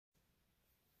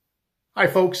Hi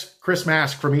folks, Chris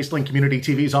Mask from Eastlink Community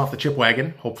TV's Off the Chip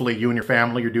Wagon. Hopefully you and your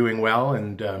family are doing well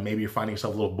and maybe you're finding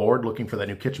yourself a little bored looking for that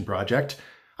new kitchen project.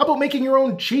 How about making your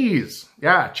own cheese?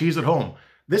 Yeah, cheese at home.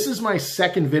 This is my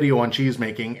second video on cheese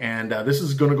making and this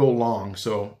is going to go long,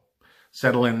 so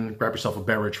settle in, grab yourself a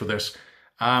beverage for this.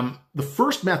 The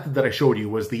first method that I showed you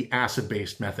was the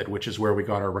acid-based method, which is where we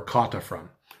got our ricotta from.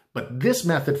 But this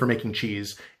method for making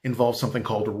cheese involves something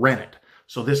called rennet.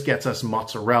 So this gets us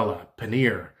mozzarella,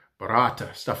 paneer,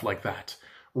 burrata, stuff like that.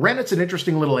 Rennet's an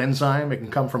interesting little enzyme. It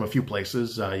can come from a few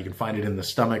places. You can find it in the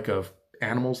stomach of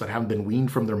animals that haven't been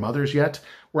weaned from their mothers yet.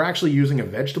 We're actually using a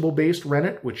vegetable-based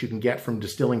rennet, which you can get from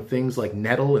distilling things like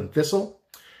nettle and thistle.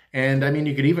 And I mean,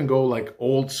 you could even go like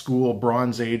old school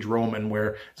Bronze Age Roman,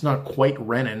 where it's not quite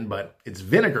rennet, but it's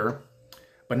vinegar.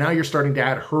 But now you're starting to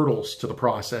add hurdles to the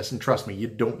process. And trust me, you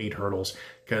don't need hurdles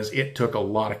because it took a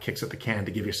lot of kicks at the can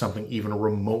to give you something even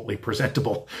remotely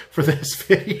presentable for this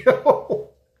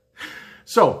video.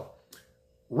 So,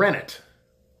 rennet.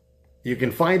 You can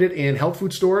find it in health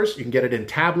food stores. You can get it in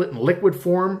tablet and liquid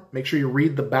form. Make sure you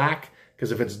read the back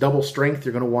because if it's double strength,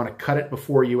 you're going to want to cut it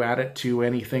before you add it to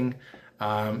anything.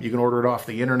 You can order it off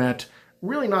the internet.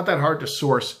 Really not that hard to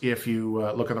source if you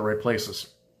look in the right places.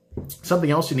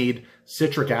 Something else you need,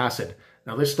 citric acid.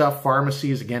 Now this stuff,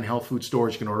 pharmacies, again, health food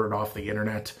stores, you can order it off the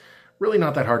internet. Really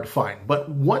not that hard to find. But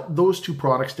what those two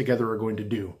products together are going to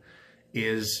do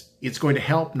is it's going to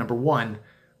help, number one,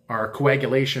 our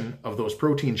coagulation of those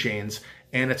protein chains,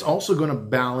 and it's also going to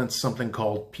balance something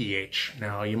called pH.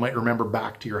 Now you might remember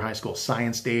back to your high school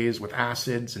science days with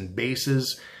acids and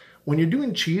bases. When you're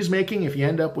doing cheese making, if you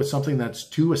end up with something that's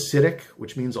too acidic,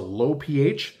 which means a low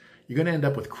pH, you're going to end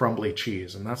up with crumbly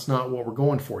cheese, and that's not what we're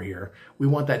going for here. We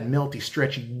want that melty,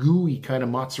 stretchy, gooey kind of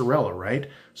mozzarella, right?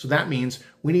 So that means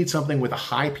we need something with a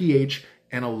high pH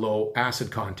and a low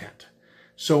acid content.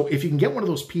 So if you can get one of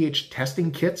those pH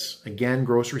testing kits, again,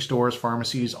 grocery stores,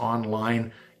 pharmacies,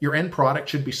 online, your end product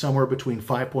should be somewhere between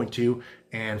 5.2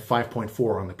 and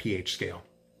 5.4 on the pH scale.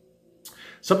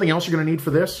 Something else you're going to need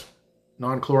for this,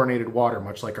 non-chlorinated water,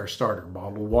 much like our starter.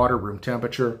 Bottled water, room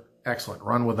temperature, excellent,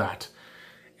 run with that.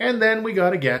 And then we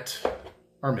got to get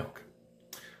our milk.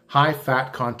 High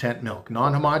fat content milk.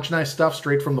 Non-homogenized stuff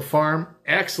straight from the farm.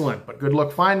 Excellent, but good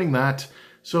luck finding that.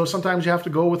 So sometimes you have to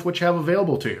go with what you have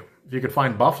available to you. If you could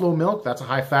find buffalo milk, that's a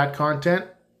high fat content,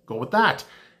 go with that.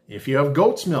 If you have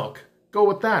goat's milk, go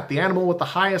with that. The animal with the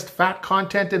highest fat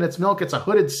content in its milk, it's a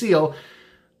hooded seal,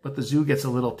 but the zoo gets a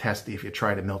little testy if you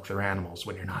try to milk their animals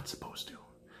when you're not supposed to.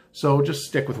 So just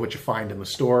stick with what you find in the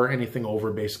store. Anything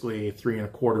over basically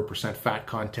 3.25% fat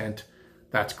content,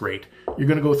 that's great. You're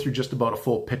going to go through just about a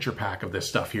full pitcher pack of this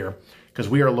stuff here because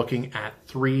we are looking at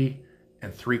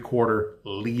 3.75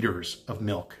 liters of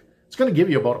milk. It's going to give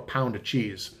you about a pound of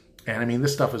cheese. And I mean,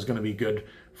 this stuff is going to be good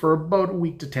for about a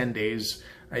week to 10 days.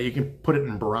 You can put it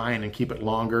in brine and keep it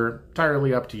longer.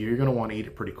 Entirely up to you. You're going to want to eat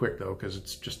it pretty quick though because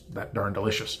it's just that darn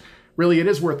delicious. Really, it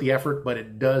is worth the effort, but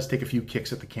it does take a few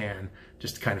kicks at the can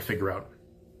just to kind of figure out.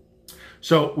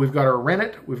 So we've got our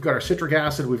rennet, we've got our citric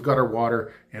acid, we've got our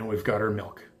water, and we've got our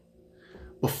milk.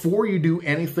 Before you do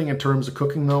anything in terms of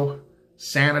cooking though,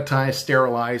 sanitize,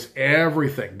 sterilize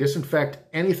everything. Disinfect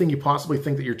anything you possibly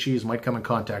think that your cheese might come in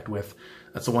contact with.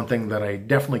 That's the one thing that I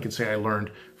definitely can say I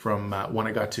learned from when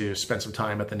I got to spend some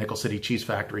time at the Nickel City Cheese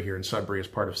Factory here in Sudbury as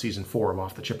part of season 4 of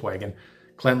Off the Chip Wagon.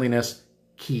 Cleanliness,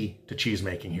 key to cheese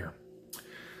making here.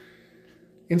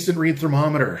 Instant read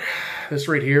thermometer. This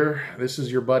right here, this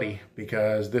is your buddy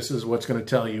because this is what's going to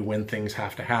tell you when things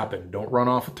have to happen. Don't run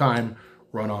off of time,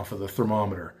 run off of the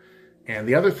thermometer. And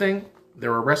the other thing,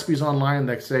 there are recipes online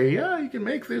that say, yeah, you can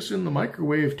make this in the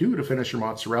microwave too to finish your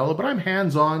mozzarella, but I'm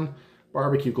hands-on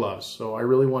barbecue gloves. So I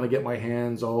really want to get my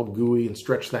hands all gooey and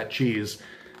stretch that cheese.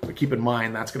 But keep in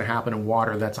mind, that's going to happen in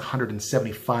water that's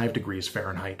 175 degrees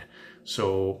Fahrenheit.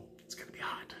 So it's going to be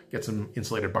hot. Get some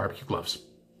insulated barbecue gloves.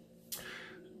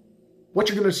 What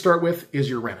you're going to start with is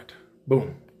your rennet.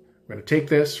 Boom. We're going to take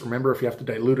this. Remember, if you have to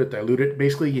dilute it, dilute it.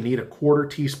 Basically, you need a 1/4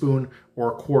 teaspoon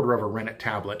or 1/4 of a rennet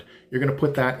tablet. You're going to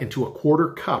put that into a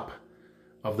 1/4 cup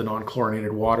of the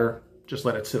non-chlorinated water. Just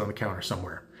let it sit on the counter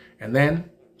somewhere. And then,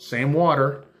 same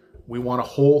water. We want a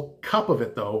whole cup of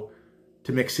it, though,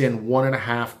 to mix in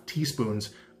 1.5 teaspoons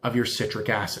of your citric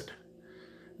acid.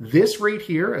 This right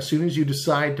here, as soon as you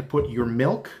decide to put your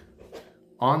milk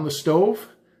on the stove,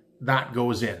 that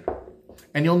goes in.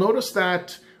 And you'll notice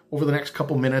that over the next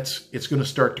couple minutes, it's going to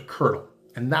start to curdle.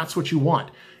 And that's what you want.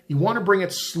 You want to bring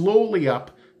it slowly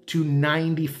up to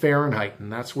 90 Fahrenheit. And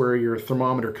that's where your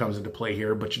thermometer comes into play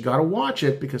here. But you got to watch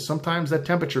it because sometimes that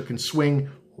temperature can swing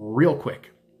real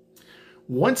quick.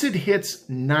 Once it hits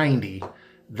 90,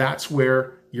 that's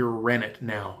where your rennet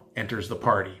now enters the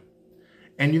party.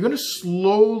 And you're going to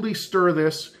slowly stir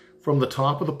this from the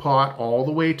top of the pot all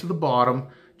the way to the bottom,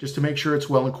 just to make sure it's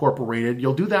well incorporated.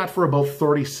 You'll do that for about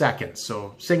 30 seconds.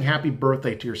 So sing happy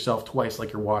birthday to yourself twice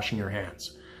like you're washing your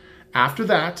hands. After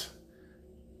that,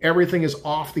 everything is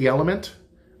off the element.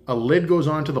 A lid goes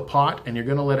onto the pot and you're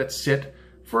going to let it sit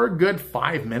for a good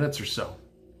 5 minutes or so.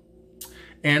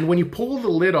 And when you pull the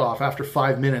lid off after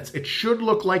 5 minutes, it should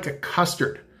look like a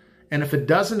custard. And if it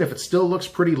doesn't, if it still looks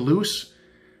pretty loose,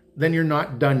 then you're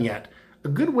not done yet. A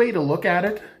good way to look at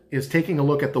it is taking a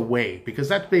look at the whey, because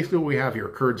that's basically what we have here,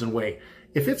 curds and whey.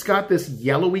 If it's got this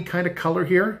yellowy kind of color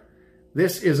here,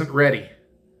 this isn't ready.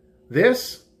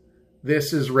 This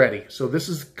is ready. So this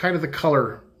is kind of the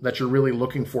color that you're really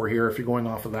looking for here if you're going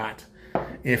off of that,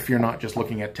 if you're not just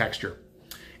looking at texture.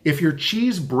 If your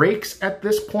cheese breaks at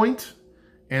this point,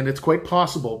 and it's quite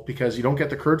possible because you don't get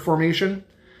the curd formation,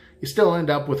 you still end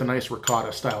up with a nice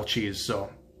ricotta style cheese, so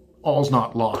all's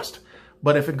not lost.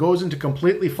 But if it goes into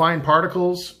completely fine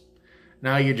particles,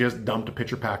 now you just dumped a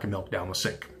pitcher pack of milk down the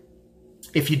sink.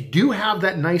 If you do have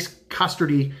that nice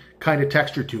custardy kind of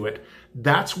texture to it,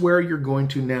 that's where you're going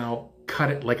to now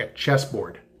cut it like a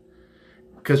chessboard,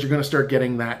 because you're going to start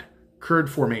getting that curd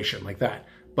formation like that.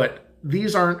 But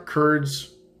these aren't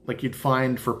curds like you'd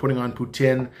find for putting on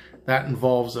poutine. That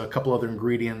involves a couple other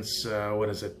ingredients. What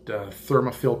is it?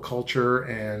 Thermophil culture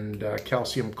and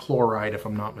calcium chloride, if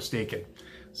I'm not mistaken.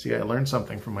 See, I learned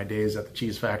something from my days at the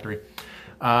cheese factory.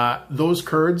 Those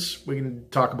curds, we can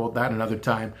talk about that another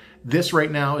time. This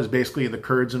right now is basically the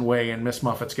curds and whey, and Miss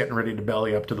Muffet's getting ready to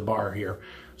belly up to the bar here.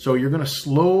 So you're going to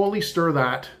slowly stir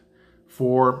that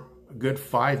for a good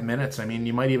 5 minutes. I mean,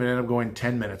 you might even end up going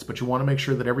 10 minutes, but you want to make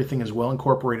sure that everything is well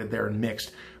incorporated there and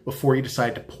mixed before you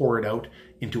decide to pour it out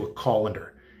into a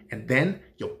colander. And then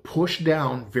you'll push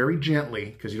down very gently,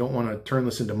 because you don't want to turn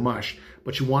this into mush,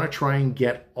 but you want to try and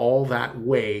get all that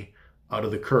whey out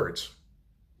of the curds.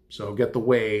 So get the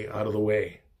whey out of the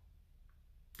whey.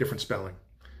 Different spelling.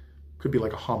 Could be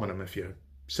like a homonym if you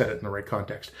said it in the right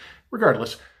context.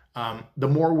 Regardless, the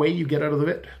more whey you get out of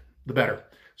it, the better.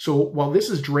 So while this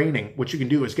is draining, what you can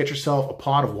do is get yourself a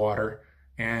pot of water,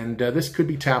 and this could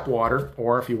be tap water,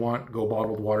 or if you want, go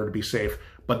bottled water to be safe.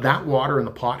 But that water in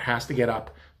the pot has to get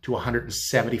up to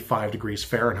 175 degrees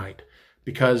Fahrenheit,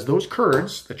 because those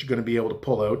curds that you're going to be able to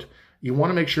pull out, you want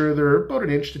to make sure they're about 1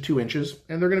 inch to 2 inches,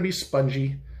 and they're going to be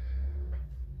spongy.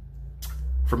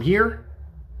 From here,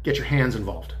 get your hands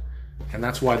involved. And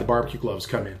that's why the barbecue gloves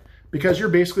come in, because you're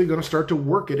basically going to start to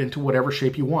work it into whatever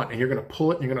shape you want, and you're going to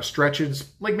pull it and you're going to stretch it.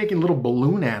 It's like making little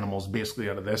balloon animals basically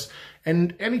out of this.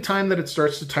 And anytime that it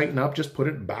starts to tighten up, just put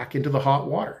it back into the hot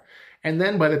water. And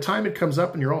then by the time it comes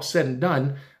up and you're all said and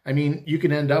done, I mean, you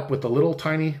can end up with the little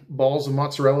tiny balls of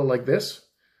mozzarella like this,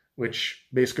 which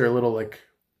basically are little like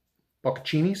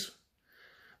bocconcinis.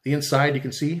 The inside, you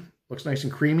can see, looks nice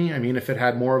and creamy. I mean, if it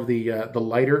had more of the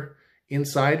lighter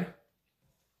inside,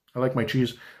 I like my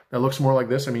cheese that looks more like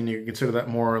this. I mean, you can consider that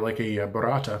more like a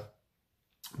burrata.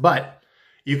 But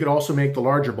you could also make the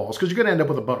larger balls, because you're going to end up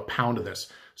with about a pound of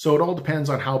this. So it all depends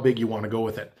on how big you want to go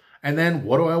with it. And then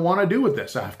what do I want to do with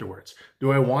this afterwards?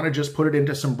 Do I want to just put it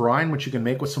into some brine, which you can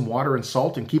make with some water and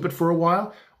salt and keep it for a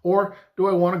while? Or do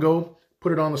I want to go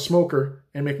put it on the smoker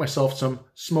and make myself some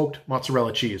smoked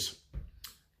mozzarella cheese?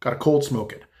 Got to cold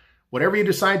smoke it. Whatever you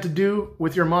decide to do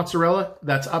with your mozzarella,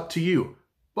 that's up to you.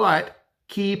 But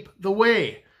keep the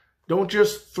whey. Don't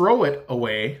just throw it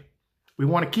away. We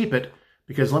want to keep it,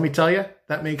 because let me tell you,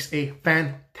 that makes a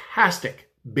fantastic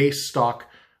base stock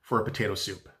for a potato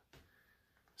soup.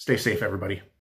 Stay safe, everybody.